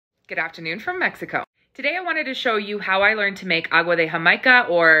Good afternoon from Mexico. Today I wanted to show you how I learned to make agua de Jamaica,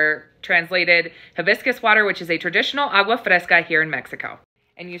 or translated hibiscus water, which is a traditional agua fresca here in Mexico.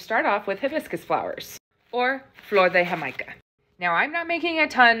 And you start off with hibiscus flowers, or flor de Jamaica. Now I'm not making a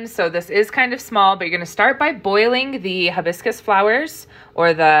ton, so this is kind of small, but you're gonna start by boiling the hibiscus flowers,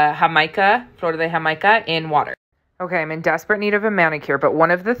 or the Jamaica, flor de Jamaica, in water. Okay, I'm in desperate need of a manicure, but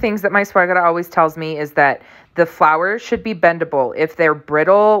one of the things that my suegra always tells me is that the flowers should be bendable. If they're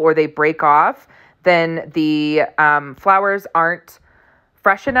brittle or they break off, then the flowers aren't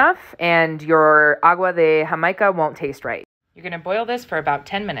fresh enough and your agua de Jamaica won't taste right. You're gonna boil this for about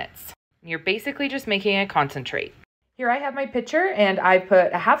 10 minutes. You're basically just making a concentrate. Here I have my pitcher and I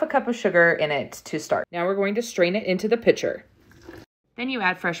put a half a cup of sugar in it to start. Now we're going to strain it into the pitcher. Then you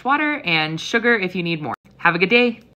add fresh water and sugar if you need more. Have a good day.